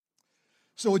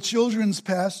So a children's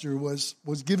pastor was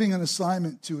giving an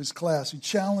assignment to his class. He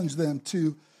challenged them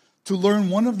to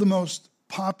learn one of the most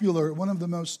popular, one of the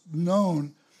most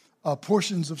known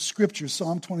portions of Scripture,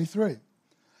 Psalm 23.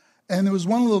 And there was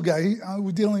one little guy.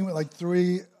 We're dealing with like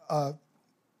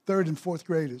third and fourth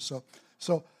graders.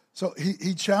 So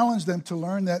he challenged them to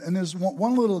learn that. And there's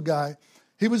one little guy.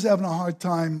 He was having a hard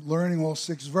time learning all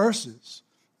 6 verses.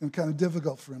 And kind of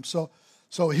difficult for him. So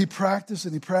he practiced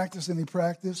and he practiced and he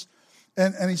practiced.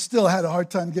 And he still had a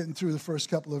hard time getting through the first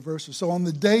couple of verses. So on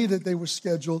the day that they were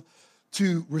scheduled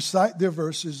to recite their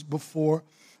verses before,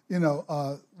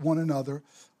 one another,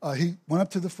 he went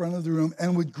up to the front of the room,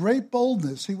 and with great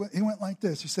boldness, he went like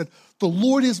this. He said, "The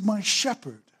Lord is my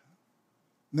shepherd."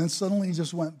 And then suddenly he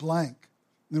just went blank.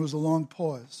 And there was a long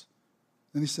pause.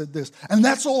 And he said this, "And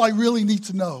that's all I really need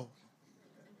to know."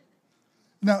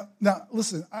 Now,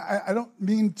 listen, I don't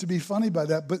mean to be funny by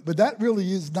that, but that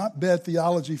really is not bad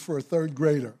theology for a third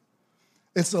grader.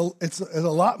 It's a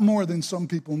lot more than some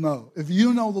people know. If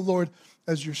you know the Lord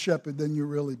as your shepherd, then you're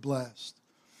really blessed.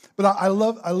 But I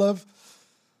love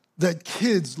that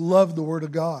kids love the Word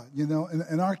of God,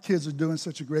 and our kids are doing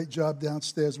such a great job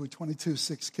downstairs with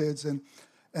 6 kids, and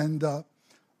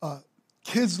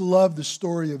kids love the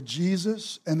story of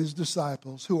Jesus and his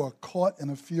disciples who are caught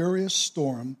in a furious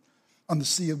storm on the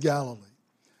Sea of Galilee.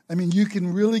 I mean, you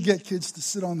can really get kids to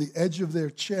sit on the edge of their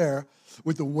chair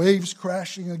with the waves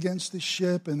crashing against the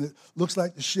ship, and it looks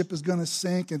like the ship is going to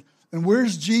sink. And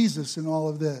where's Jesus in all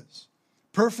of this?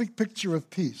 Perfect picture of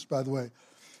peace, by the way.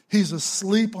 He's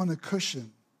asleep on a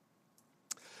cushion.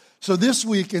 So this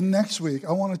week and next week,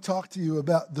 I want to talk to you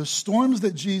about the storms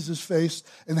that Jesus faced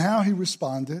and how he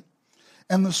responded,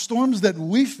 and the storms that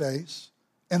we face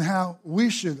and how we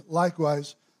should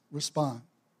likewise respond.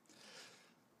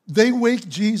 They wake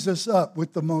Jesus up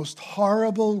with the most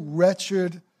horrible,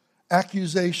 wretched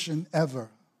accusation ever.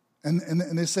 And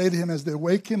they say to him as they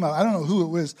wake him up, I don't know who it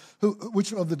was,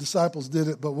 which of the disciples did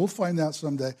it, but we'll find out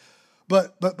someday.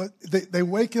 But they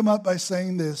wake him up by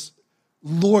saying this,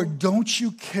 "Lord, don't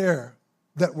you care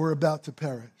that we're about to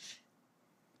perish?"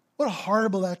 What a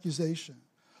horrible accusation.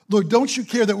 Lord, don't you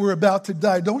care that we're about to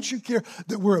die? Don't you care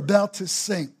that we're about to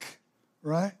sink?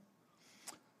 Right?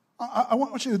 I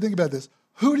want you to think about this.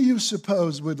 Who do you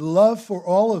suppose would love for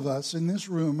all of us in this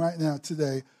room right now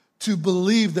today to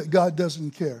believe that God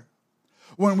doesn't care?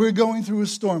 When we're going through a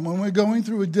storm, when we're going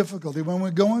through a difficulty, when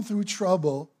we're going through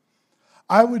trouble,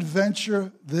 I would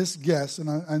venture this guess, and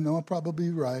I know I'm probably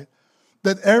right,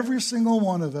 that every single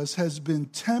one of us has been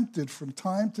tempted from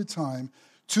time to time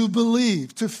to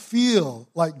believe, to feel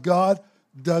like God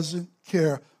doesn't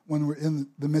care when we're in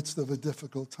the midst of a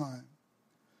difficult time.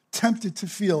 Tempted to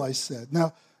feel, I said.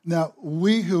 Now,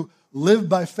 we who live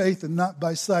by faith and not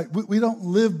by sight, we don't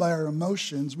live by our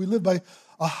emotions. We live by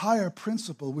a higher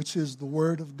principle, which is the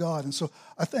Word of God. And so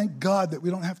I thank God that we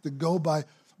don't have to go by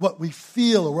what we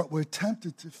feel or what we're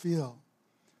tempted to feel.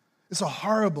 It's a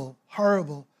horrible,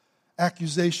 horrible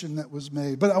accusation that was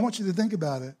made. But I want you to think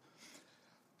about it.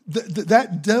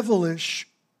 That devilish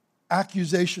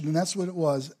accusation, and that's what it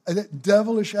was, that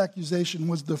devilish accusation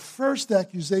was the first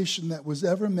accusation that was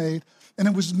ever made, and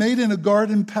it was made in a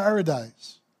garden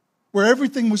paradise where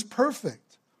everything was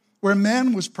perfect, where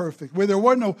man was perfect, where there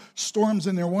were no storms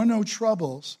and there were no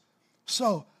troubles.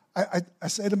 So I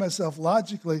say to myself,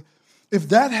 logically, if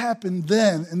that happened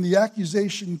then and the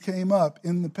accusation came up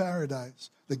in the paradise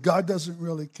that God doesn't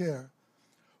really care,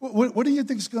 what do you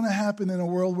think is going to happen in a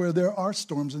world where there are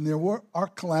storms and there are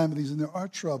calamities and there are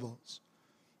troubles?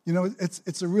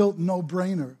 It's a real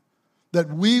no-brainer that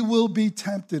we will be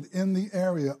tempted in the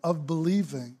area of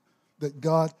believing that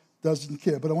God doesn't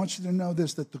care. But I want you to know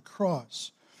this, that the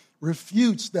cross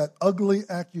refutes that ugly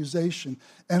accusation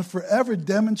and forever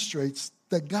demonstrates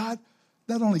that God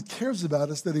not only cares about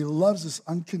us, that he loves us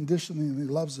unconditionally and he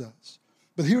loves us.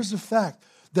 But here's the fact,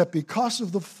 that because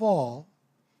of the fall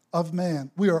of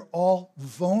man, we are all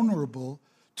vulnerable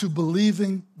to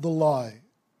believing the lie.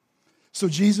 So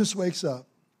Jesus wakes up,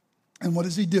 and what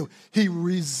does he do? He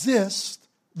resists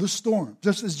the storm.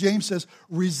 Just as James says,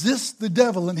 resist the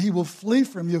devil and he will flee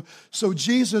from you. So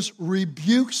Jesus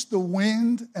rebukes the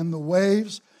wind and the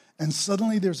waves, and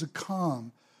suddenly there's a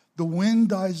calm. The wind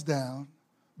dies down,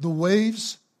 the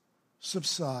waves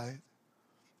subside,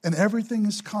 and everything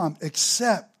is calm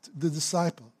except the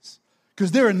disciples,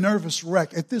 because they're a nervous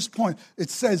wreck. At this point, it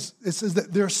says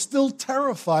that they're still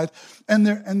terrified, and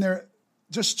they're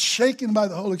just shaken by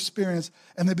the whole experience,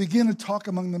 and they begin to talk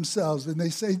among themselves, and they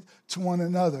say to one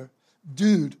another, they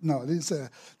didn't say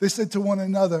that. They said to one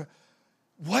another,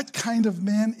 "What kind of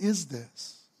man is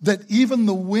this, that even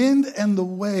the wind and the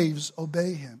waves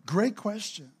obey him?" Great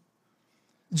question.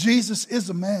 Jesus is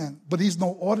a man, but he's no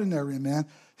ordinary man.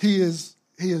 He is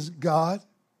God,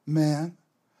 man.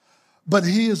 But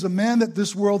he is a man that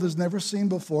this world has never seen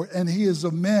before, and he is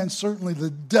a man certainly the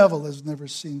devil has never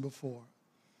seen before.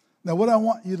 Now, what I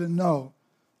want you to know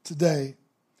today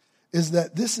is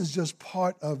that this is just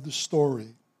part of the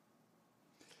story.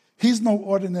 He's no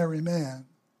ordinary man,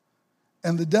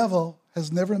 and the devil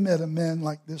has never met a man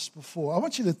like this before. I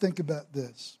want you to think about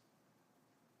this.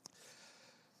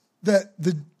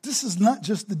 This is not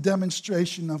just the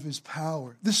demonstration of his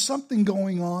power. There's something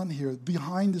going on here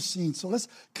behind the scenes. So let's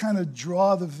kind of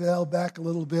draw the veil back a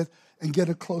little bit and get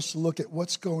a closer look at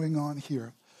what's going on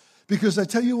here. Because I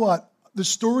tell you what, the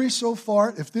story so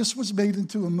far, if this was made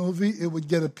into a movie, it would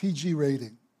get a PG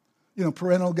rating.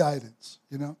 Parental guidance,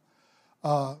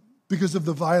 because of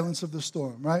the violence of the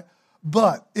storm, right?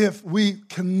 But if we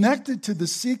connect it to the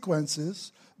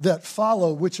sequences that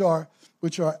follow, which are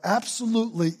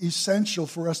absolutely essential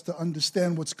for us to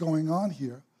understand what's going on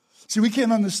here. See, we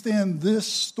can't understand this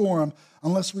storm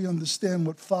unless we understand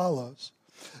what follows.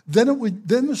 Then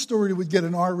the story would get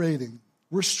an R rating,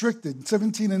 restricted,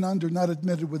 17 and under, not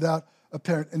admitted without a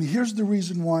parent. And here's the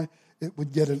reason why it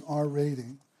would get an R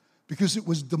rating. Because it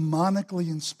was demonically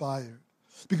inspired.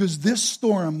 Because this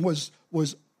storm was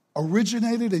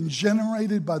originated and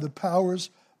generated by the powers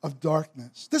of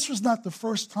darkness. This was not the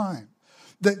first time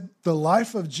that the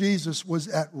life of Jesus was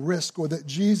at risk, or that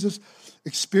Jesus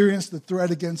experienced the threat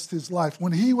against his life.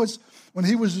 When he was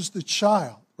just a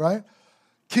child, right?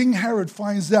 King Herod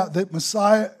finds out that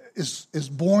Messiah is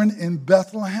born in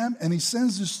Bethlehem, and he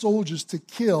sends his soldiers to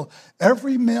kill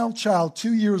every male child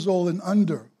 2 years old and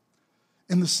under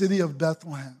in the city of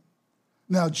Bethlehem.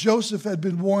 Now, Joseph had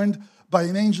been warned by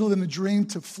an angel in a dream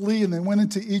to flee, and they went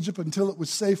into Egypt until it was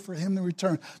safe for him to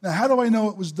return. Now, how do I know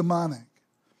it was demonic?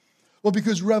 Well,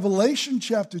 because Revelation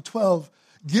chapter 12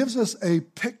 gives us a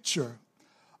picture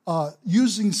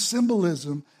using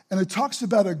symbolism, and it talks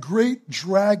about a great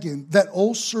dragon, that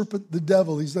old serpent, the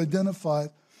devil, he's identified,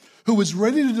 who was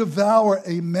ready to devour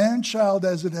a man-child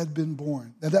as it had been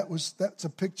born. Now, that's a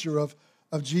picture of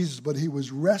Jesus, but he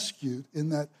was rescued in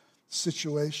that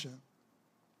situation.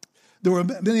 There were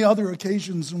many other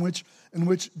occasions in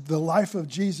which the life of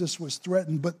Jesus was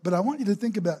threatened, but I want you to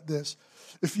think about this.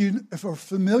 If you're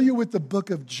familiar with the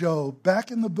book of Job, back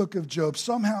in the book of Job,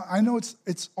 somehow, I know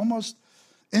it's almost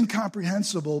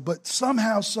incomprehensible, but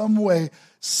somehow, some way,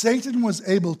 Satan was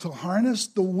able to harness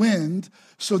the wind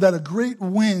so that a great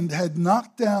wind had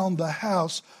knocked down the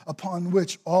house upon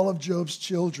which all of Job's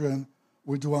children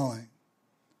were dwelling.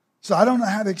 So I don't know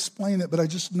how to explain it, but I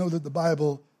just know that the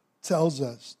Bible tells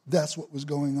us that's what was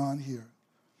going on here.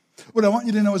 What I want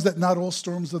you to know is that not all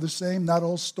storms are the same. Not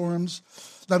all storms,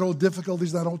 not all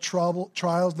difficulties, not all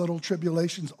trials, not all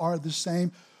tribulations are the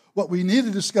same. What we need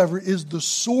to discover is the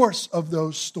source of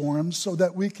those storms so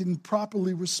that we can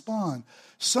properly respond.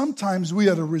 Sometimes we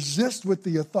are to resist with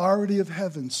the authority of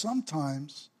heaven.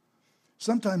 Sometimes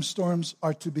storms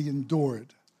are to be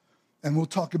endured. And we'll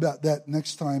talk about that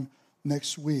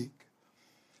next week.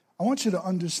 I want you to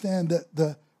understand that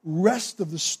the rest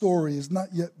of the story has not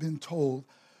yet been told.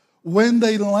 When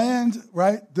they land,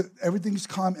 right, everything's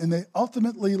calm, and they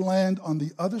ultimately land on the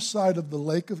other side of the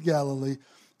Lake of Galilee,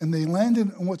 and they land in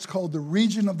what's called the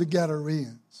region of the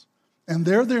Gadareans. And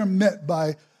there they're met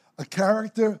by a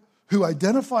character who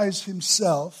identifies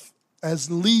himself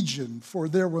as Legion, for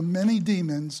there were many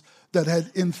demons that had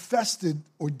infested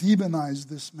or demonized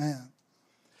this man.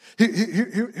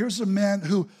 Here's a man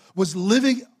who was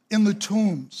living in the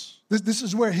tombs. This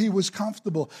is where he was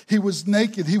comfortable. He was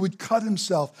naked. He would cut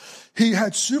himself. He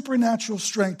had supernatural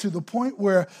strength to the point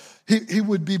where he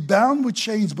would be bound with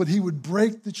chains, but he would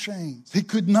break the chains. He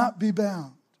could not be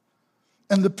bound.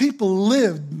 And the people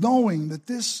lived knowing that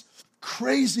this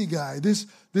crazy guy,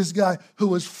 this guy who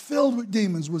was filled with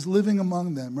demons was living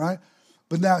among them, right?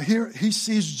 But now here he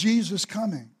sees Jesus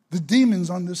coming. The demons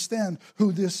understand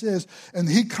who this is. And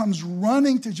he comes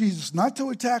running to Jesus, not to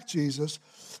attack Jesus,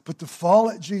 but to fall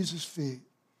at Jesus' feet.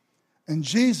 And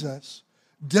Jesus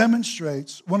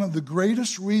demonstrates one of the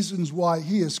greatest reasons why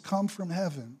he has come from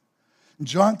heaven.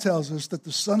 John tells us that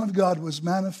the Son of God was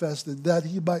manifested that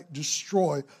he might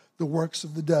destroy the works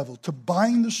of the devil, to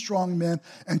bind the strong man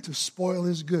and to spoil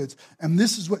his goods. And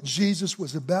this is what Jesus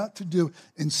was about to do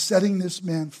in setting this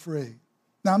man free.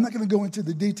 Now, I'm not going to go into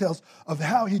the details of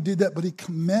how he did that, but he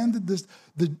commanded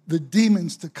the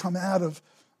demons to come out of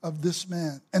this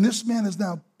man. And this man is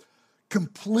now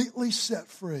completely set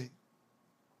free.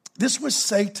 This was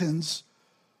Satan's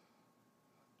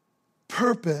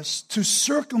purpose to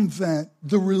circumvent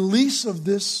the release of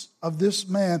this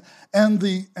man and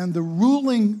the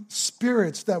ruling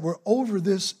spirits that were over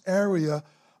this area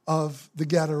of the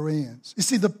Gadareans. You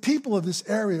see, the people of this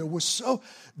area were so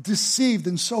deceived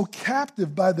and so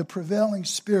captive by the prevailing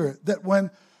spirit that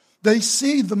when they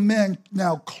see the man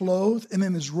now clothed and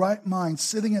in his right mind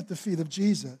sitting at the feet of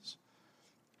Jesus,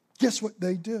 guess what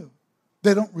they do?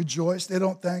 They don't rejoice. They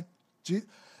don't thank Jesus.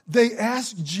 They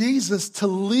ask Jesus to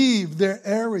leave their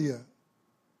area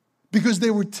because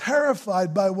they were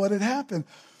terrified by what had happened.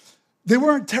 They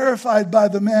weren't terrified by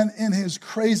the man in his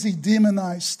crazy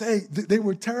demonized state. They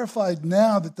were terrified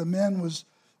now that the man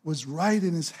was right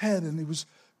in his head and he was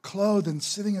clothed and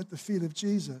sitting at the feet of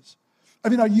Jesus. I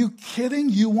mean, are you kidding?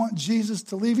 You want Jesus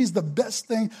to leave? He's the best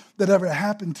thing that ever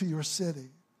happened to your city.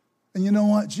 And you know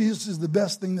what? Jesus is the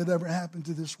best thing that ever happened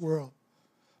to this world.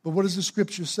 But what does the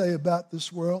scripture say about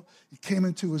this world? He came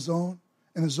into his own,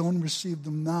 and his own received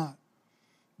him not.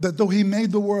 That though he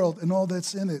made the world and all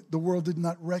that's in it, the world did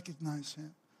not recognize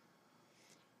him.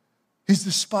 He's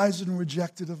despised and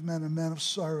rejected of men, a man of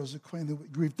sorrows, acquainted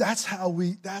with grief. That's how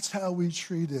we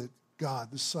treated God,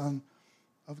 the Son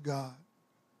of God.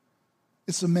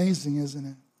 It's amazing, isn't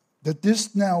it? That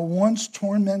this now once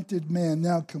tormented man,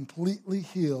 now completely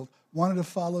healed, wanted to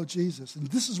follow Jesus. And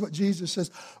this is what Jesus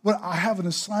says. Well, I have an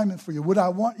assignment for you. What I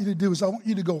want you to do is I want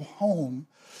you to go home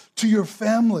to your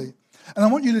family. And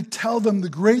I want you to tell them the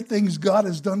great things God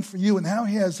has done for you and how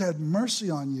he has had mercy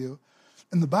on you.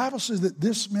 And the Bible says that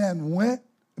this man went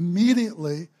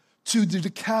immediately to the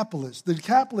Decapolis. The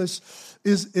Decapolis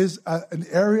is an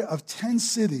area of 10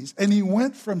 cities. And he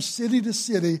went from city to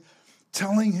city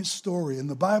telling his story. And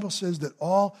the Bible says that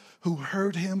all who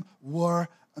heard him were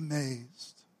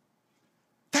amazed.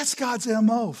 That's God's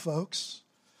MO, folks.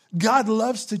 God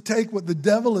loves to take what the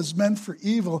devil has meant for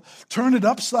evil, turn it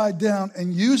upside down,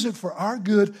 and use it for our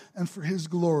good and for his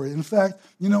glory. In fact,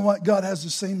 you know what? God has the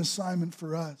same assignment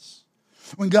for us.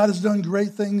 When God has done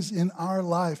great things in our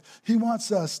life, he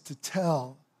wants us to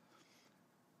tell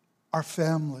our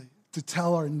family, to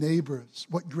tell our neighbors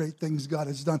what great things God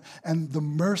has done and the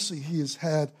mercy he has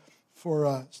had for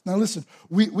us. Now listen,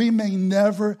 we may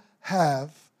never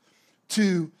have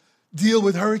to deal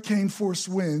with hurricane force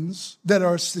winds that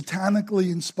are satanically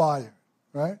inspired,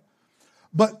 right?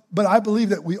 But I believe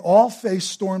that we all face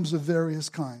storms of various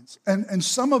kinds. And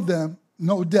some of them,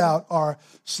 no doubt, are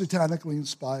satanically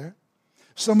inspired.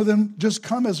 Some of them just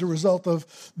come as a result of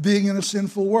being in a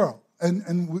sinful world.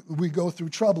 And we go through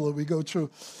trouble, or we go through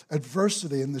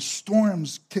adversity, and the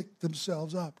storms kick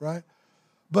themselves up, right?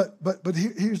 But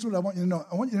here's what I want you to know.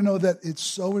 I want you to know that it's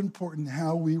so important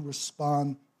how we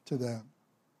respond to them.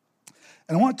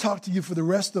 And I want to talk to you for the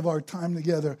rest of our time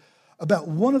together about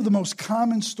one of the most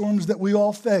common storms that we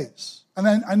all face. And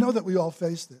I know that we all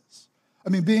face this. I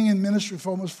mean, being in ministry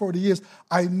for almost 40 years,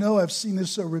 I know I've seen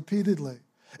this so repeatedly.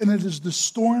 And it is the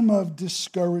storm of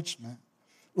discouragement.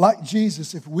 Like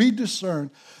Jesus, if we discern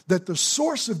that the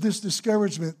source of this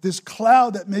discouragement, this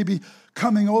cloud that may be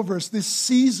coming over us, this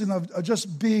season of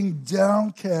just being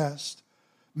downcast,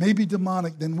 may be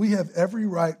demonic, then we have every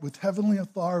right with heavenly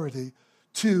authority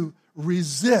to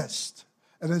resist.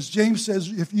 And as James says,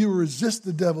 if you resist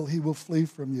the devil, he will flee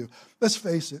from you. Let's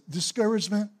face it,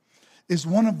 discouragement is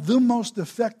one of the most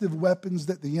effective weapons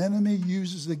that the enemy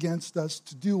uses against us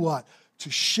to do what?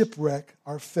 To shipwreck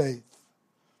our faith.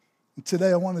 And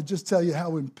today I want to just tell you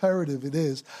how imperative it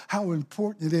is, how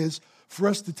important it is for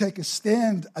us to take a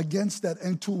stand against that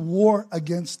and to war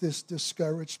against this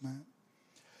discouragement.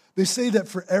 They say that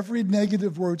for every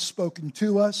negative word spoken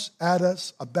to us, at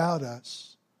us, about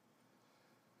us,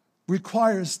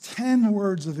 requires 10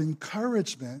 words of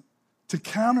encouragement to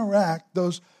counteract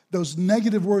those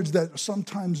negative words that are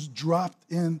sometimes dropped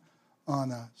in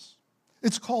on us.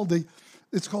 It's called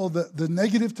the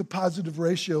negative to positive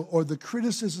ratio, or the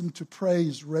criticism to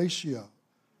praise ratio.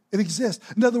 It exists.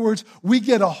 In other words, we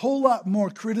get a whole lot more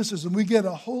criticism. We get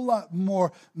a whole lot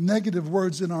more negative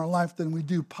words in our life than we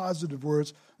do positive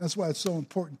words. That's why it's so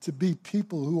important to be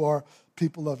people who are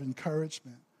people of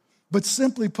encouragement. But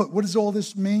simply put, what does all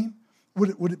this mean?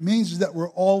 What it means is that we're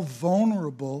all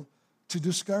vulnerable to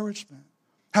discouragement.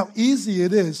 How easy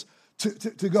it is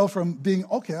to go from being,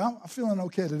 okay, I'm feeling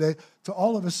okay today, to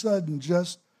all of a sudden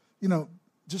just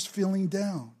feeling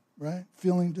down, right?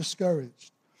 Feeling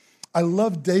discouraged. I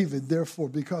love David, therefore,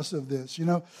 because of this.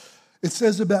 It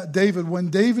says about David, when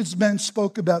David's men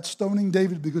spoke about stoning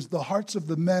David because the hearts of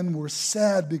the men were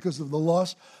sad because of the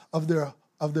loss of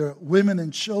their women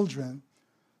and children,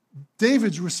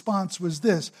 David's response was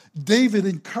this. David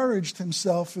encouraged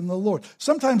himself in the Lord.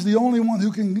 Sometimes the only one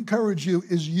who can encourage you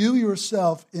is you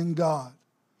yourself in God.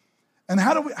 And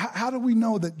how do we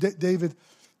know that David,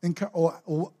 or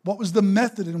what was the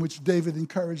method in which David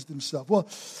encouraged himself? Well,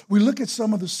 we look at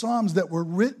some of the Psalms that were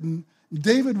written.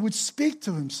 David would speak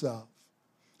to himself.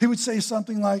 He would say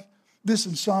something like this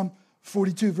in Psalm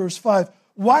 42, verse 5.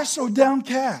 Why so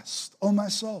downcast, O my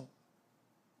soul?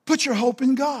 Put your hope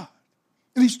in God.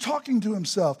 And he's talking to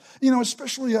himself. You know,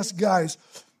 especially us guys,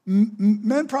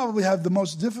 men probably have the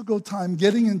most difficult time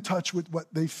getting in touch with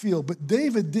what they feel. But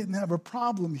David didn't have a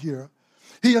problem here.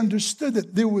 He understood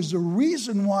that there was a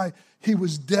reason why he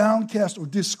was downcast or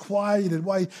disquieted,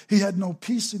 why he had no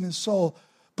peace in his soul.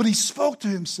 But he spoke to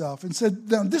himself and said,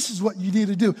 now this is what you need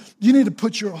to do. You need to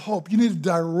put your hope, you need to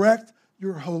direct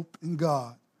your hope in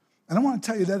God. And I want to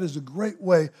tell you that is a great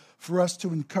way for us to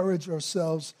encourage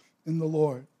ourselves in the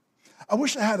Lord. I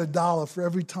wish I had $1 for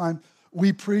every time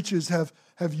we preachers have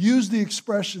used the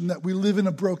expression that we live in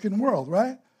a broken world,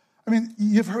 right? I mean,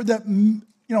 you've heard that,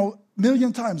 a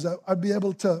million times. I'd be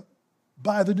able to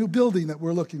buy the new building that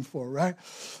we're looking for, right?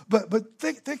 But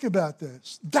think about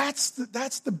this. That's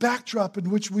the backdrop in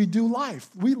which we do life.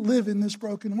 We live in this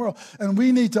broken world. And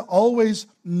we need to always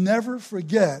never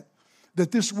forget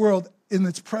that this world in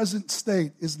its present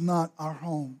state is not our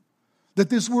home. That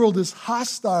this world is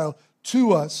hostile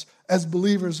to us as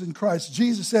believers in Christ.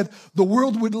 Jesus said, the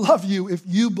world would love you if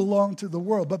you belong to the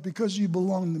world, but because you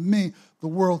belong to me, the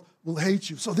world will hate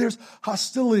you. So there's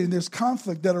hostility and there's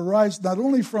conflict that arises not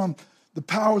only from the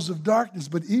powers of darkness,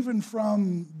 but even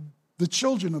from the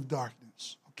children of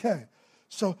darkness. Okay,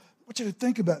 so I want you to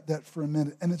think about that for a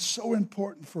minute. And it's so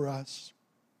important for us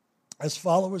as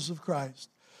followers of Christ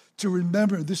to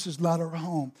remember this is not our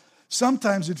home.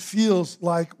 Sometimes it feels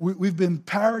like we've been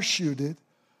parachuted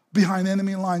behind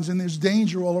enemy lines and there's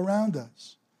danger all around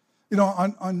us. You know,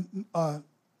 on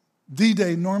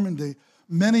D-Day, Normandy,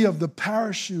 many of the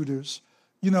parachuters,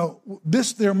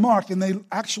 missed their mark and they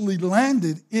actually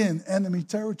landed in enemy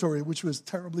territory, which was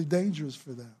terribly dangerous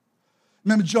for them.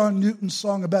 Remember John Newton's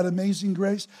song about Amazing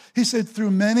Grace? He said,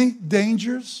 through many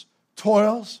dangers,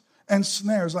 toils, and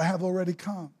snares I have already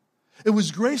come. It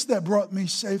was grace that brought me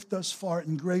safe thus far,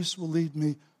 and grace will lead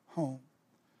me home.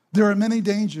 There are many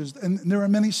dangers, and there are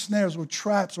many snares or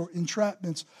traps or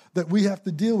entrapments that we have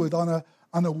to deal with on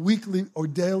a weekly or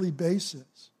daily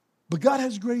basis. But God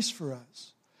has grace for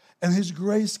us, and his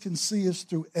grace can see us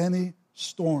through any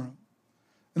storm.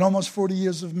 In almost 40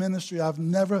 years of ministry, I've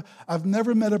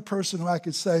never met a person who I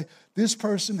could say, this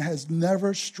person has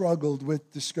never struggled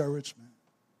with discouragement,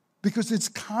 because it's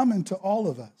common to all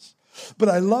of us. But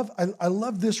I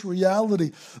love this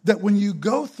reality that when you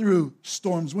go through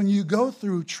storms, when you go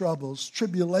through troubles,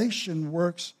 tribulation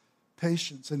works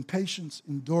patience, and patience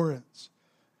endurance.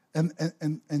 And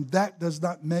that does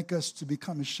not make us to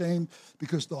become ashamed,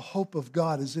 because the hope of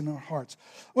God is in our hearts.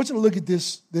 I want you to look at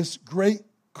this great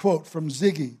quote from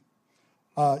Zig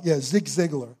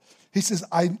Ziglar. He says,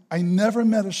 I never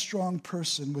met a strong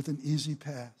person with an easy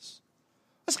pass.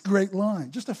 That's a great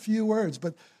line, just a few words,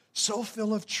 but so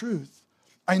full of truth.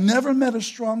 I never met a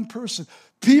strong person.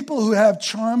 People who have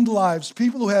charmed lives,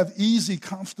 people who have easy,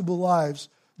 comfortable lives,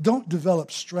 don't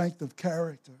develop strength of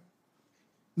character.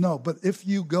 No, but if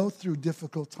you go through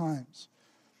difficult times,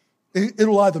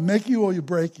 it'll either make you or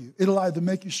break you. It'll either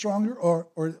make you stronger or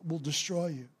it will destroy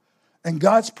you. And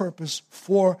God's purpose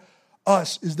for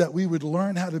us is that we would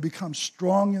learn how to become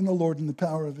strong in the Lord in the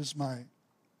power of his might.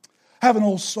 I have an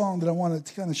old song that I want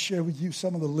to kind of share with you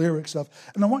some of the lyrics of.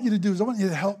 And I want you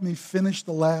to help me finish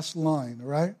the last line, all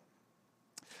right?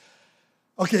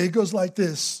 Okay, it goes like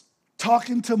this.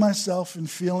 Talking to myself and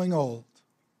feeling old.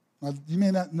 Now, you may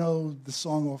not know the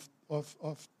song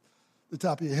off the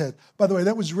top of your head. By the way,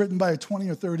 that was written by a 20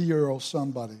 or 30-year-old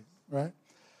somebody, right?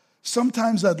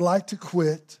 Sometimes I'd like to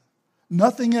quit.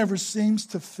 Nothing ever seems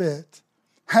to fit.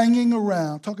 Hanging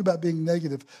around. Talk about being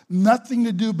negative. Nothing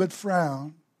to do but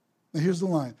frown. Now, here's the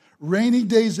line. Rainy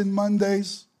days and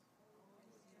Mondays.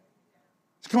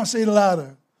 Come on, say it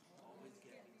louder.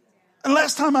 And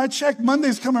last time I checked,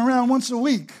 Mondays come around once a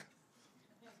week.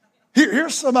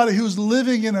 Here's somebody who's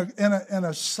living in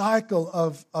a cycle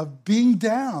of being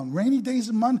down. Rainy days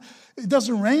and Mondays. It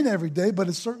doesn't rain every day, but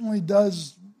it certainly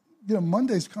does.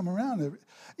 Mondays come around.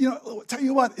 Tell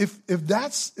you what.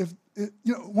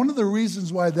 One of the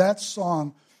reasons why that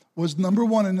song was number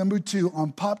 1 and number 2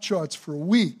 on pop charts for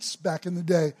weeks back in the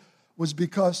day was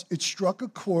because it struck a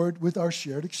chord with our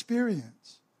shared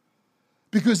experience.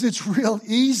 Because it's real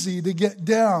easy to get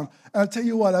down. And I'll tell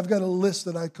you what, I've got a list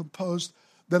that I composed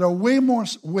that are way more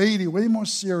weighty, way more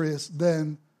serious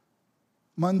than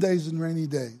Mondays and rainy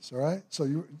days, all right? So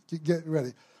you get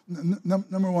ready.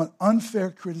 Number 1, unfair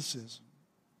criticism.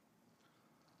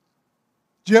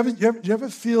 Do you ever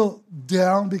feel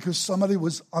down because somebody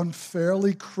was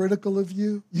unfairly critical of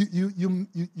you?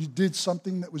 You did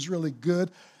something that was really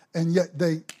good, and yet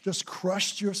they just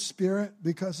crushed your spirit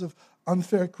because of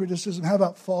unfair criticism? How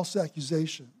about false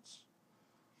accusations?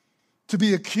 To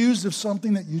be accused of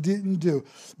something that you didn't do.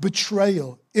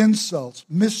 Betrayal, insults,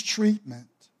 mistreatment.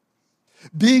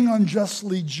 Being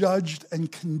unjustly judged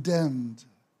and condemned.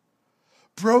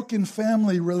 Broken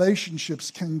family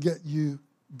relationships can get you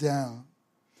down.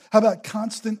 How about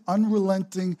constant,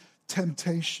 unrelenting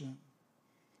temptation?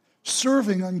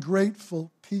 Serving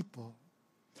ungrateful people.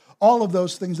 All of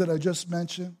those things that I just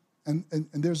mentioned, and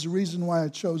there's a reason why I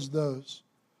chose those.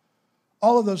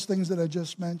 All of those things that I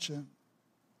just mentioned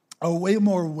are way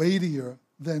more weightier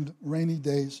than rainy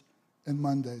days and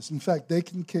Mondays. In fact, they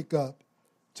can kick up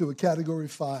to a category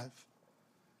 5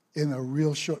 in a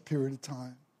real short period of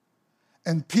time.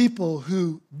 And people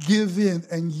who give in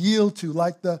and yield to,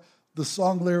 like the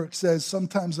song lyric says,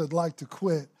 sometimes I'd like to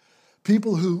quit.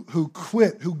 People who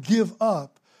quit, who give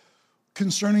up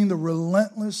concerning the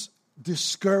relentless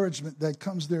discouragement that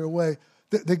comes their way.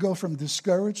 They go from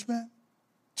discouragement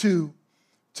to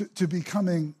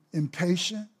becoming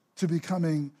impatient, to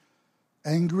becoming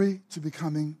angry, to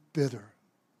becoming bitter.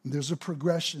 And there's a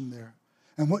progression there.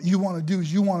 And what you want to do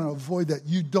is you want to avoid that.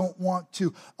 You don't want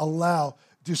to allow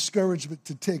discouragement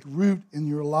to take root in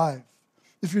your life.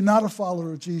 If you're not a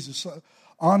follower of Jesus,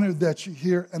 honored that you're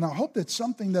here. And I hope that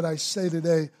something that I say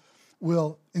today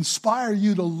will inspire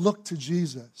you to look to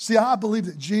Jesus. See, I believe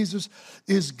that Jesus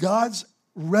is God's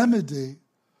remedy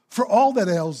for all that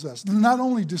ails us, not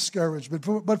only discouragement,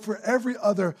 but for every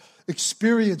other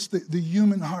experience that the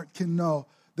human heart can know,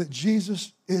 that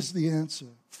Jesus is the answer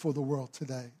for the world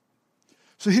today.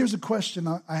 So here's a question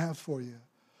I have for you.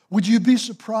 Would you be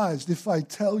surprised if I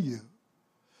tell you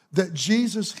that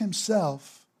Jesus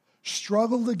himself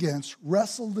wrestled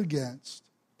against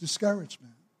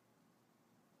discouragement?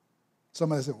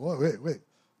 Somebody said, whoa, wait,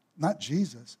 not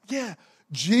Jesus. Yeah,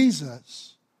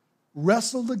 Jesus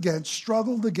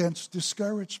struggled against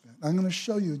discouragement. I'm going to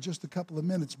show you in just a couple of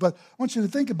minutes, but I want you to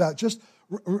think about just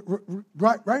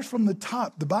right from the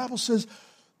top. The Bible says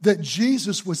that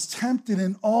Jesus was tempted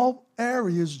in all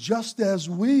areas just as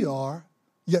we are,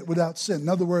 yet without sin. In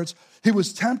other words, he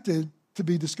was tempted to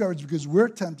be discouraged because we're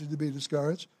tempted to be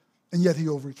discouraged, and yet he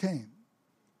overcame.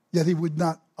 Yet he would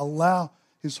not allow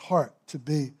his heart to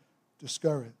be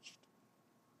discouraged.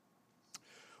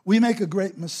 We make a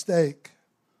great mistake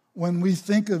when we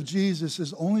think of Jesus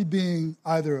as only being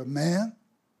either a man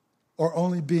or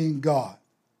only being God.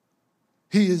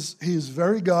 He is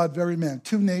very God, very man.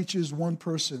 Two natures, one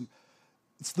person.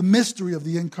 It's the mystery of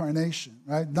the incarnation,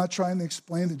 right? Not trying to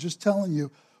explain it, just telling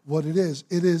you what it is.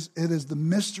 It is the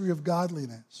mystery of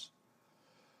godliness.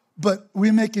 But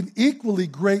we make an equally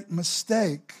great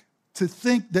mistake to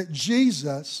think that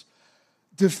Jesus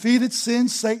defeated sin,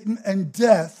 Satan, and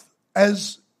death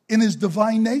as in his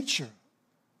divine nature.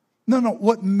 No,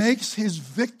 what makes his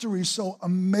victory so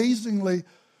amazingly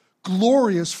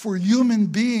glorious for human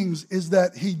beings is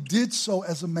that he did so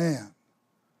as a man.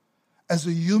 As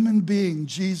a human being,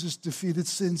 Jesus defeated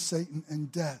sin, Satan,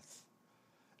 and death.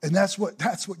 And that's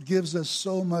what gives us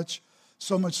so much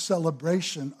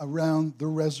celebration around the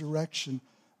resurrection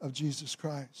of Jesus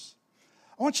Christ.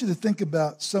 I want you to think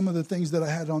about some of the things that I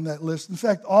had on that list. In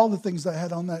fact, all the things I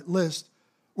had on that list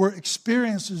were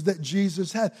experiences that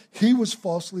Jesus had. He was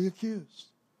falsely accused.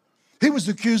 He was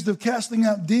accused of casting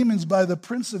out demons by the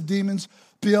prince of demons,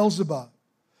 Beelzebub.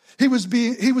 He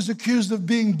was accused of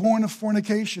being born of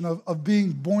fornication, of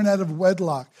being born out of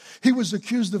wedlock. He was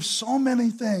accused of so many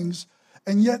things,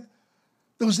 and yet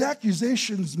those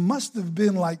accusations must have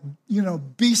been like,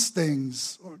 bee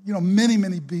stings, or, many,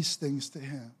 many bee stings to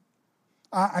him.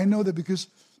 I know that because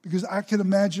I can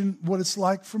imagine what it's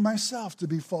like for myself to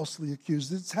be falsely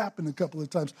accused. It's happened a couple of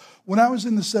times. When I was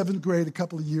in the 7th grade a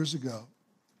couple of years ago,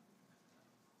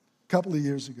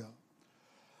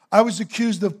 I was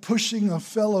accused of pushing a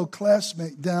fellow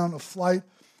classmate down a flight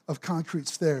of concrete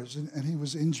stairs, and he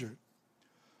was injured.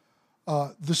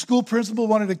 The school principal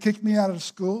wanted to kick me out of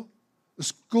school. The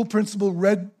school principal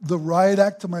read the riot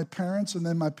act to my parents and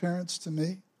then my parents to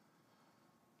me.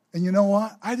 And you know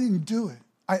what? I didn't do it.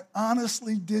 I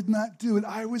honestly did not do it.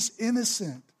 I was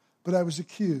innocent, but I was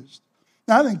accused.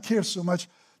 Now, I didn't care so much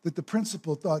that the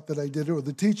principal thought that I did it or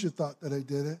the teacher thought that I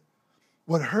did it.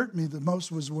 What hurt me the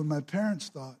most was when my parents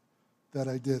thought that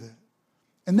I did it.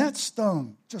 And that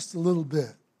stung just a little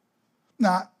bit.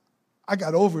 Now, I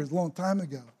got over it a long time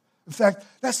ago. In fact,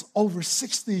 that's over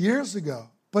 60 years ago.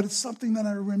 But it's something that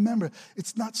I remember.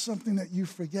 It's not something that you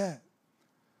forget.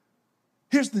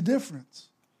 Here's the difference.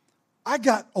 I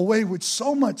got away with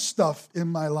so much stuff in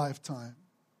my lifetime.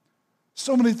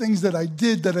 So many things that I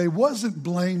did that I wasn't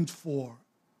blamed for.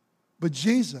 But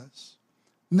Jesus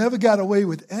never got away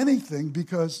with anything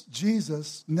because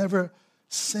Jesus never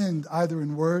sinned either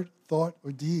in word, thought,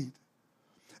 or deed.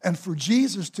 And for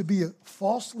Jesus to be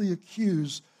falsely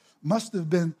accused must have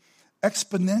been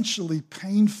exponentially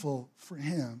painful for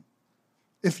him.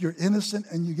 If you're innocent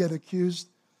and you get accused,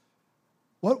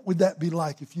 what would that be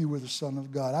like if you were the Son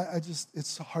of God?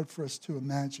 It's hard for us to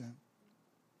imagine.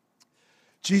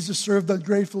 Jesus served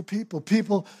ungrateful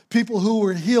people who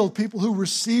were healed, people who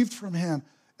received from him,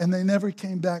 and they never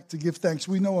came back to give thanks.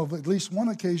 We know of at least one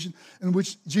occasion in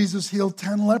which Jesus healed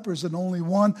 10 lepers, and only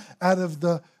one out of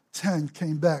the 10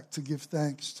 came back to give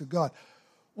thanks to God.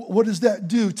 What does that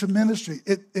do to ministry?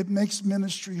 It makes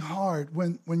ministry hard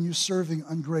when you're serving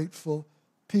ungrateful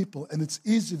people, and it's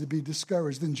easy to be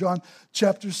discouraged. In John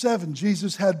chapter 7,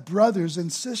 Jesus had brothers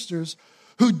and sisters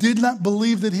who did not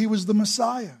believe that he was the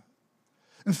Messiah.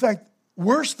 In fact,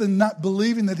 worse than not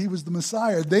believing that he was the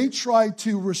Messiah, they tried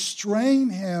to restrain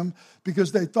him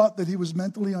because they thought that he was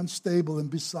mentally unstable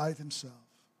and beside himself.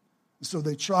 So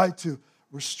they tried to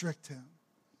restrict him.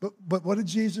 But what did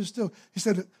Jesus do? He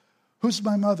said, who's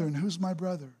my mother and who's my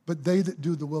brother? But they that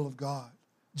do the will of God.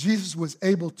 Jesus was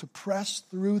able to press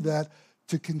through that,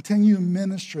 to continue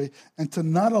ministry, and to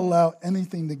not allow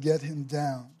anything to get him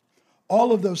down.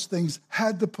 All of those things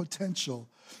had the potential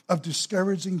of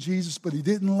discouraging Jesus, but he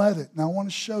didn't let it. Now I want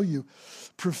to show you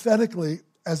prophetically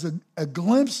as a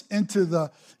glimpse into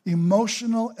the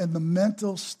emotional and the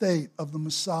mental state of the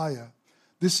Messiah.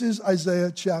 This is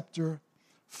Isaiah chapter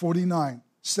 49.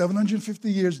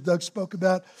 750 years, Doug spoke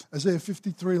about Isaiah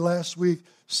 53 last week,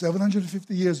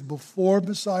 750 years before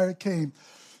Messiah came.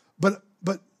 But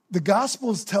the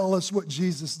Gospels tell us what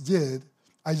Jesus did.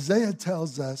 Isaiah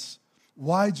tells us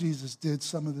why Jesus did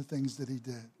some of the things that he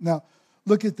did. Now,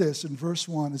 look at this in verse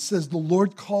 1. It says, the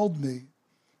Lord called me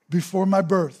before my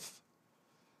birth.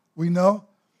 We know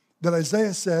that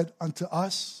Isaiah said, unto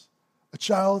us a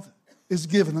child is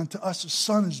given, unto us a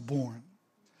son is born.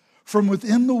 From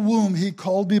within the womb he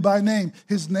called me by name.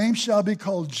 His name shall be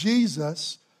called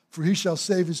Jesus, for he shall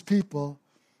save his people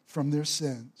from their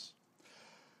sins.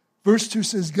 Verse 2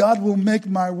 says, God will make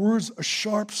my words a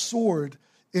sharp sword.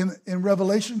 In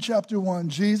Revelation chapter 1,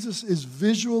 Jesus is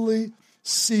visually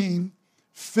seen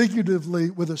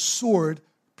figuratively with a sword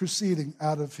proceeding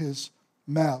out of his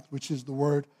mouth, which is the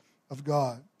word of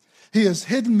God. He has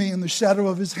hidden me in the shadow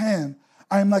of his hand.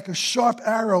 I am like a sharp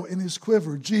arrow in his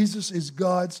quiver. Jesus is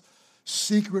God's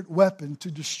secret weapon to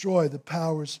destroy the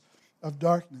powers of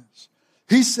darkness.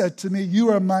 He said to me, you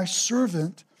are my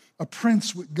servant, a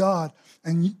prince with God,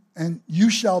 and you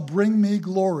shall bring me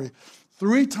glory.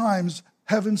 3 times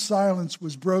heaven's silence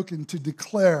was broken to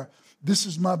declare, this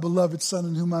is my beloved Son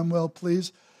in whom I'm well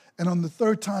pleased. And on the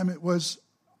 3rd time it was,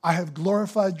 I have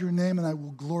glorified your name and I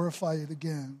will glorify it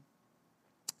again.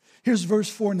 Here's verse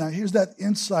 4 now. Here's that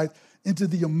insight into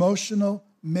the emotional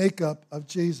makeup of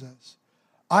Jesus.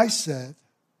 I said,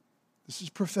 this is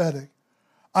prophetic,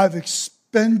 I've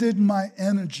expended my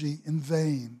energy in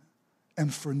vain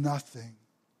and for nothing.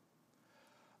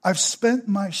 I've spent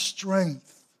my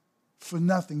strength for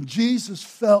nothing. Jesus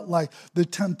felt like the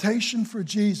temptation for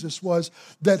Jesus was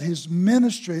that his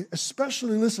ministry,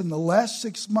 especially, listen, the last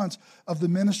 6 months of the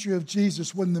ministry of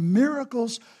Jesus, when the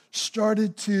miracles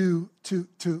started to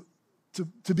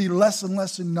be less and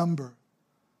less in number,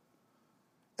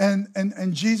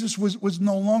 and Jesus was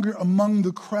no longer among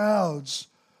the crowds,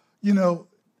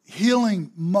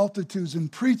 healing multitudes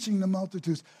and preaching to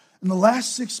multitudes. In the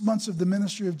last 6 months of the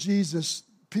ministry of Jesus,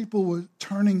 people were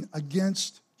turning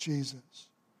against Jesus.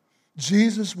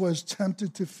 Jesus was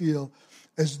tempted to feel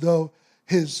as though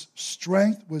his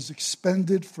strength was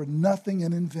expended for nothing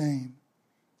and in vain.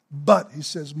 But, he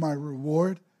says, my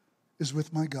reward is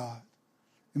with my God.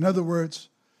 In other words,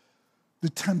 the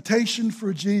temptation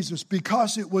for Jesus,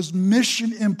 because it was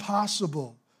mission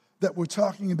impossible that we're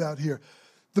talking about here,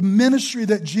 the ministry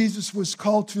that Jesus was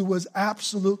called to was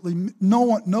absolutely,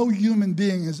 no human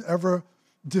being has ever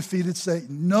defeated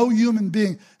Satan. No human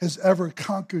being has ever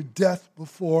conquered death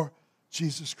before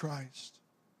Jesus Christ.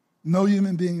 No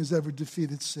human being has ever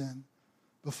defeated sin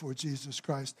before Jesus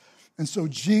Christ. And so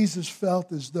Jesus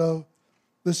felt as though,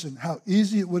 listen, how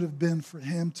easy it would have been for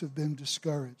him to have been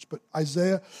discouraged. But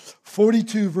Isaiah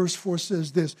 42 verse 4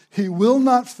 says this, he will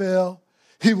not fail,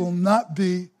 he will not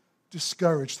be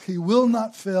discouraged. He will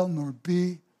not fail nor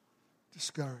be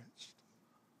discouraged.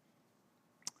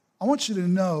 I want you to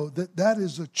know that that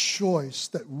is a choice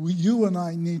that you and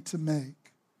I need to make.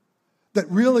 That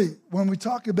really, when we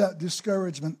talk about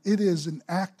discouragement, it is an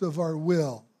act of our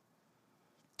will.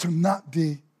 to not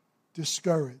be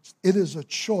discouraged. It is a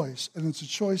choice, and it's a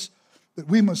choice that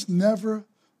we must never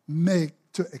make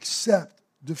to accept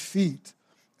defeat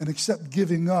and accept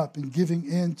giving up and giving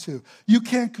into. You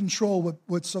can't control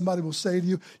what somebody will say to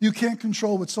you. You can't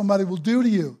control what somebody will do to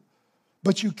you.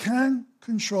 But you can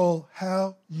control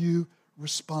how you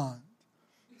respond.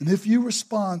 And if you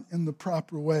respond in the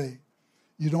proper way,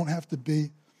 you don't have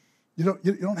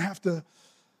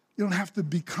to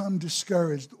become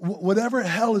discouraged. Whatever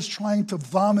hell is trying to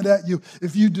vomit at you,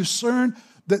 if you discern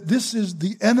that this is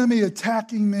the enemy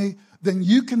attacking me, then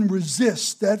you can resist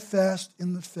steadfast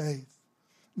in the faith,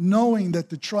 knowing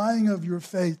that the trying of your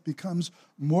faith becomes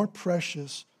more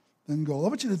precious than gold. I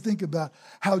want you to think about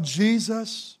how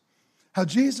Jesus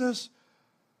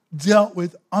dealt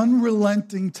with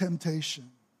unrelenting temptation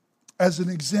as an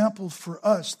example for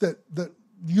us that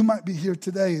you might be here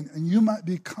today and you might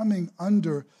be coming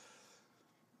under,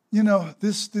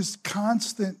 this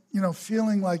constant,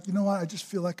 feeling like, I just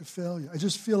feel like a failure. I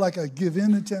just feel like I give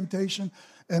in to temptation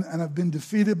and I've been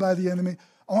defeated by the enemy.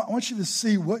 I want you to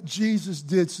see what Jesus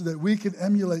did so that we can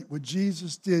emulate what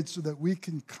Jesus did so that we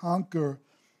can conquer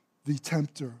the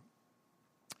tempter.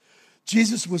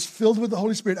 Jesus was filled with the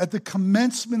Holy Spirit at the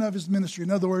commencement of his ministry.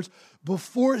 In other words,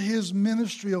 before his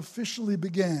ministry officially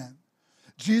began,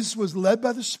 Jesus was led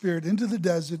by the Spirit into the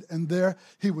desert, and there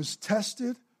he was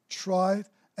tested, tried,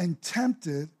 and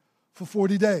tempted for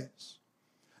 40 days.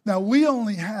 Now, we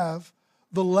only have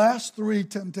the last 3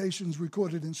 temptations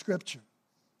recorded in Scripture.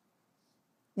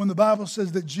 When the Bible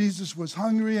says that Jesus was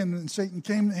hungry and Satan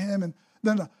came to him, and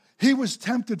no, he was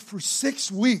tempted for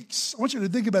 6 weeks. I want you to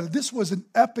think about it. This was an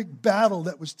epic battle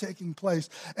that was taking place,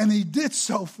 and he did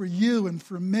so for you and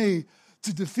for me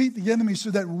to defeat the enemy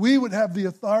so that we would have the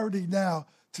authority now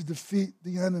to defeat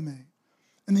the enemy.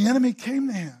 And the enemy came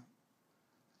to him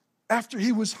after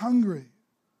he was hungry.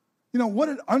 What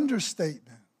an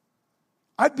understatement.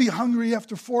 I'd be hungry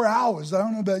after 4 hours. I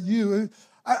don't know about you.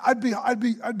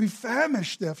 I'd be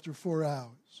famished after 4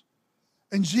 hours.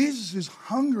 And Jesus is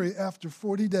hungry after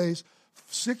 40 days,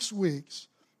 6 weeks,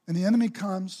 and the enemy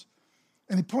comes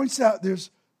and he points out there's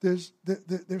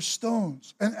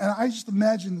stones. And I just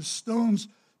imagine the stones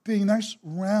being nice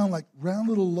round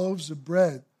little loaves of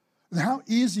bread. And how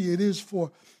easy it is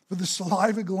for the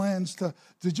saliva glands to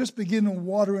just begin to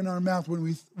water in our mouth when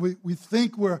we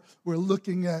think we're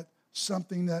looking at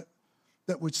something that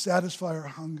would satisfy our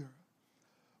hunger.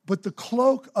 But the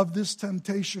cloak of this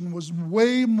temptation was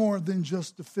way more than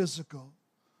just the physical.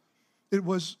 It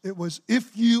was,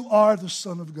 if you are the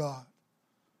Son of God,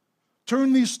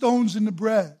 turn these stones into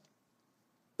bread.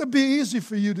 That'd be easy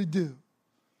for you to do.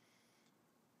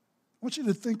 I want you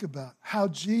to think about how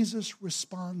Jesus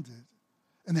responded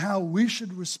and how we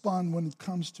should respond when it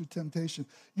comes to temptation.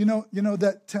 You know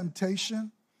that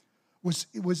temptation was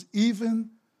even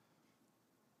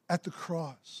at the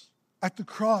cross. At the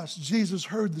cross, Jesus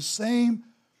heard the same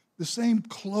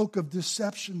cloak of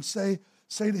deception say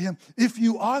to him, if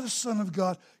you are the Son of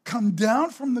God, come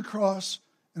down from the cross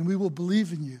and we will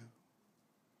believe in you.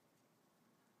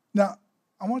 Now,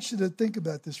 I want you to think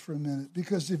about this for a minute,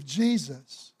 because if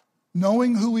Jesus,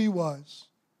 knowing who he was,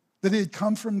 that he had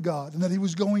come from God and that he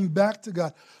was going back to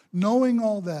God, knowing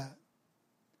all that,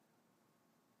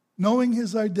 knowing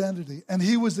his identity, and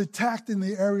he was attacked in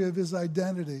the area of his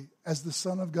identity as the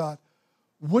Son of God,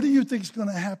 what do you think is going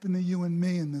to happen to you and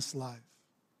me in this life?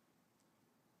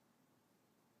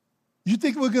 You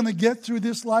think we're going to get through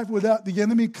this life without the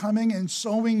enemy coming and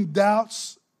sowing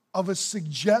doubts of a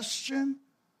suggestion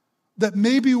that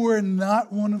maybe we're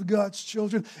not one of God's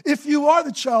children? If you are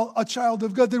a child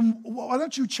of God, then why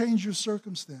don't you change your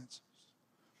circumstances?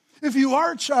 If you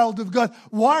are a child of God,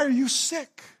 why are you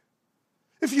sick?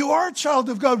 If you are a child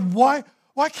of God, why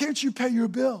can't you pay your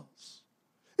bills?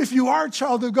 If you are a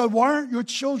child of God, why aren't your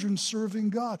children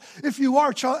serving God? If you are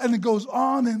a child, and it goes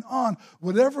on and on,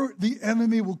 whatever the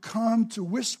enemy will come to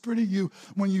whisper to you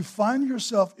when you find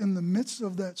yourself in the midst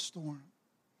of that storm,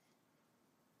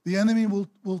 the enemy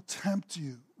will tempt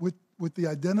you with the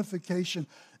identification.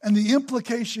 And the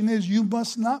implication is you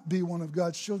must not be one of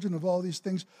God's children if all these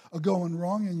things are going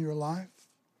wrong in your life.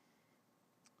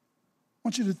 I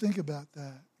want you to think about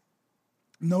that.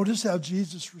 Notice how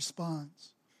Jesus responds.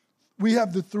 We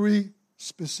have the 3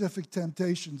 specific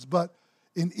temptations, but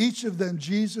in each of them,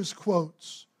 Jesus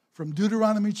quotes from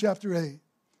Deuteronomy chapter 8.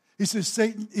 He says,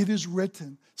 Satan, it is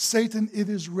written. Satan, it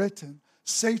is written.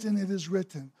 Satan, it is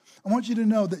written. I want you to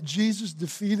know that Jesus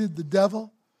defeated the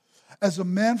devil as a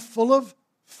man full of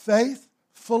faith,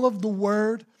 full of the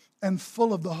Word, and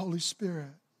full of the Holy Spirit.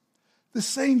 The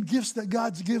same gifts that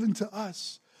God's given to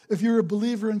us. If you're a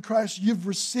believer in Christ, you've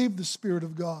received the Spirit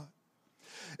of God.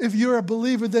 If you're a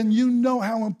believer, then you know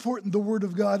how important the Word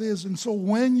of God is. And so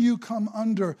when you come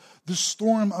under the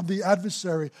storm of the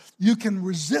adversary, you can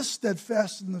resist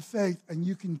steadfast in the faith, and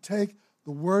you can take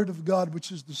the Word of God,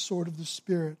 which is the sword of the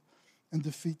Spirit, and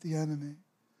defeat the enemy.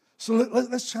 So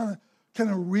let's kind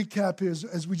of recap here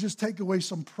as we just take away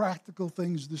some practical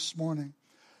things this morning.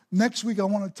 Next week, I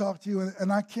want to talk to you,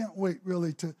 and I can't wait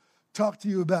really to talk to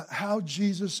you about how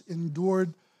Jesus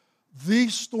endured the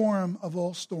storm of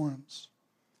all storms.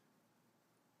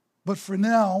 But for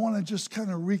now, I want to just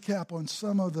kind of recap on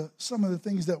some of the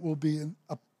things that will be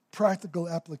a practical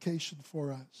application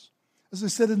for us. As I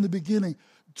said in the beginning,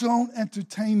 don't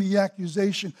entertain the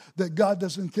accusation that God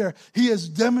doesn't care. He has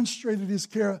demonstrated his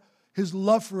care, his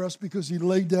love for us, because he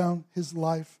laid down his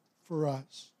life for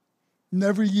us.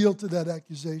 Never yield to that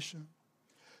accusation.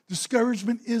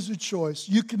 Discouragement is a choice.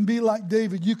 You can be like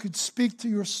David. You could speak to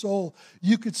your soul.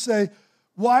 You could say,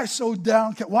 why so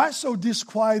downcast? Why so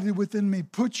disquieted within me?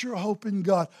 Put your hope in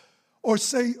God. Or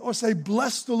say,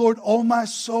 bless the Lord, all my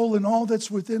soul and all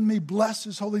that's within me. Bless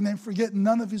his holy name. Forget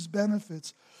none of his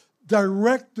benefits.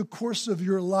 Direct the course of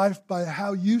your life by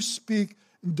how you speak,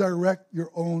 and direct your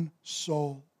own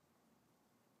soul.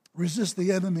 Resist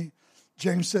the enemy,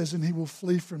 James says, and he will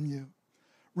flee from you.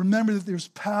 Remember that there's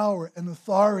power and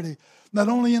authority, not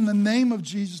only in the name of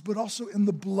Jesus, but also in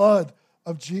the blood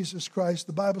of Jesus Christ.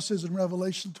 The Bible says in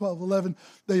Revelation 12:11,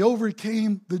 they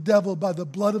overcame the devil by the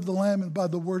blood of the Lamb and by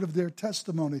the word of their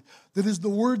testimony. That is the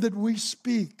word that we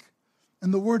speak,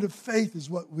 and the word of faith is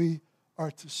what we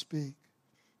are to speak.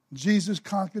 Jesus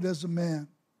conquered as a man,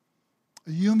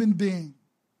 a human being,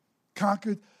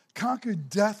 conquered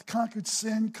death, conquered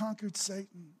sin, conquered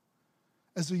Satan.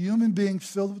 As a human being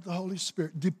filled with the Holy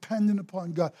Spirit, dependent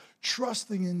upon God,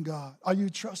 trusting in God. Are you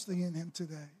trusting in him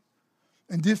today?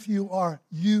 And if you are,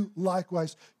 you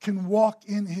likewise can walk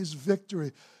in his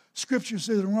victory. Scripture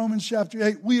says in Romans chapter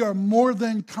 8, we are more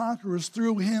than conquerors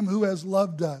through him who has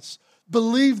loved us.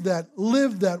 Believe that,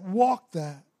 live that, walk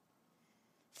that.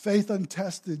 Faith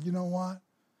untested, you know what?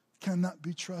 Cannot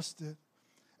be trusted.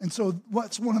 And so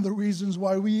what's one of the reasons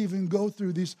why we even go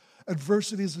through these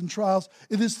adversities and trials?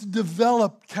 It is to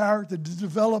develop character, to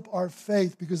develop our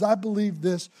faith, because I believe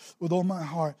this with all my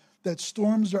heart, that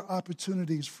storms are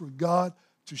opportunities for God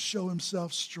to show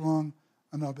himself strong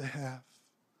on our behalf.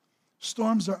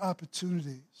 Storms are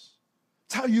opportunities.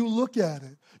 It's how you look at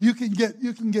it. You can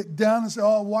get down and say,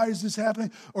 oh, why is this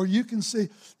happening? Or you can say,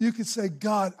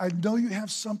 God, I know you have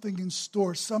something in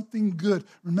store, something good.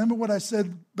 Remember what I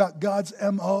said about God's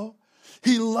M.O.?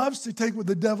 He loves to take what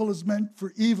the devil has meant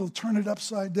for evil, turn it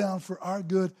upside down for our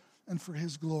good and for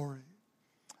his glory.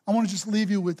 I want to just leave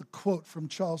you with a quote from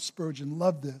Charles Spurgeon.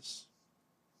 Love this.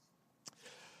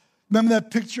 Remember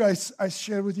that picture I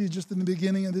shared with you just in the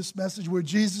beginning of this message where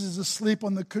Jesus is asleep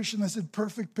on the cushion? I said,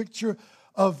 perfect picture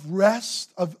of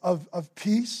rest, of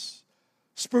peace.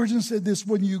 Spurgeon said this,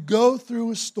 when you go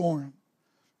through a storm,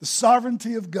 the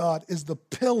sovereignty of God is the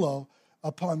pillow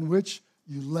upon which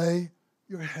you lay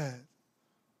your head.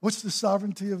 What's the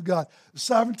sovereignty of God? The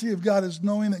sovereignty of God is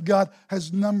knowing that God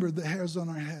has numbered the hairs on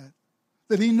our head.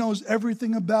 That he knows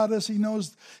everything about us. He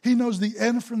knows the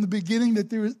end from the beginning, that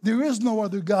there is no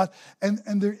other God, and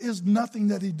there is nothing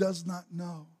that he does not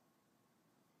know.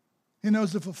 He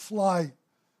knows if a fly,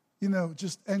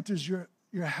 just enters your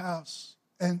house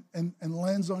and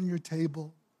lands on your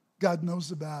table, God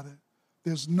knows about it.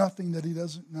 There's nothing that he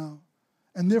doesn't know.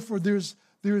 And therefore, there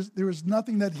is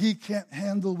nothing that he can't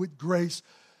handle with grace.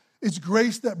 It's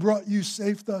grace that brought you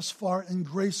safe thus far, and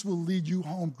grace will lead you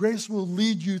home. Grace will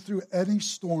lead you through any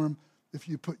storm if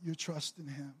you put your trust in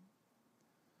him.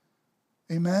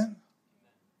 Amen?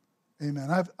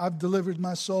 Amen. I've delivered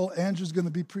my soul. Andrew's going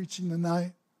to be preaching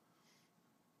tonight.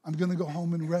 I'm going to go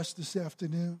home and rest this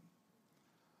afternoon.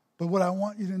 But what I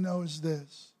want you to know is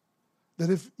this,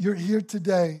 that if you're here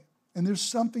today and there's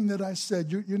something that I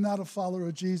said, you're not a follower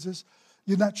of Jesus,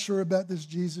 you're not sure about this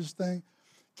Jesus thing,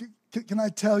 can I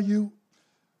tell you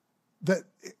that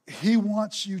he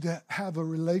wants you to have a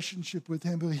relationship with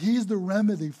him, but he's the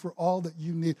remedy for all that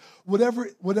you need.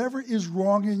 Whatever is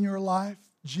wrong in your life,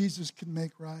 Jesus can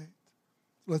make right.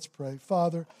 Let's pray.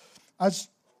 Father, I just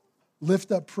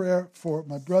lift up prayer for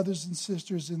my brothers and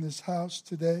sisters in this house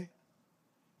today.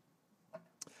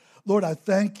 Lord, I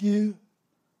thank you.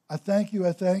 I thank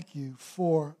you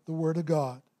for the Word of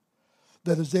God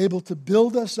that is able to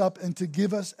build us up and to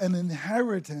give us an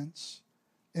inheritance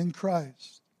in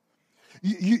Christ.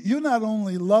 You not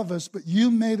only love us, but you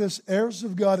made us heirs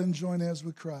of God and joint heirs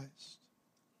with Christ.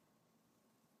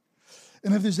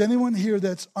 And if there's anyone here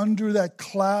that's under that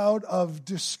cloud of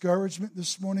discouragement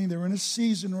this morning, they're in a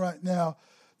season right now,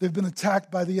 they've been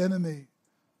attacked by the enemy.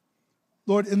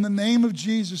 Lord, in the name of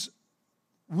Jesus,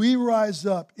 we rise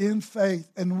up in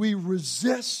faith and we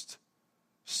resist,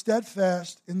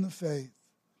 steadfast in the faith,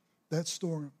 that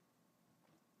storm.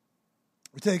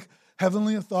 We take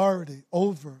heavenly authority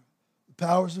over the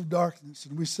powers of darkness,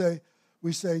 and we say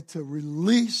to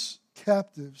release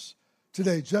captives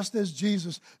today, just as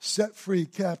Jesus set free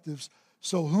captives.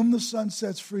 So whom the Son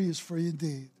sets free is free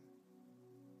indeed.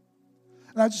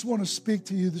 And I just want to speak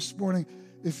to you this morning.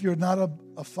 If you're not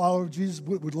a follower of Jesus,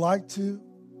 would like to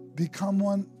become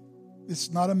one, it's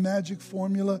not a magic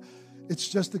formula. It's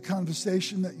just a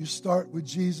conversation that you start with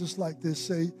Jesus like this.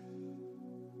 Say,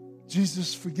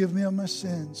 Jesus, forgive me of my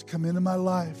sins. Come into my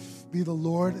life. Be the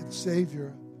Lord and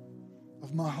Savior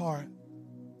of my heart.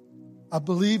 I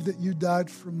believe that you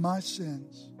died for my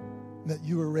sins, and that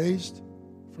you were raised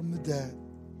from the dead.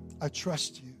 I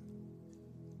trust you.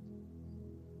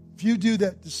 If you do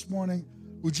that this morning,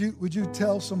 would you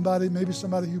tell somebody, maybe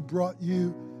somebody who brought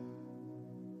you,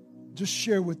 just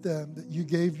share with them that you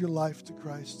gave your life to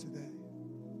Christ today.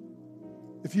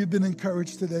 If you've been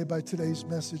encouraged today by today's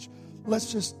message,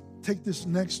 let's just take this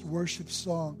next worship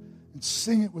song and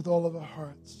sing it with all of our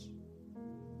hearts.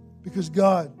 Because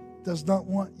God does not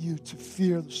want you to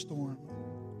fear the storm.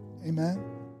 Amen.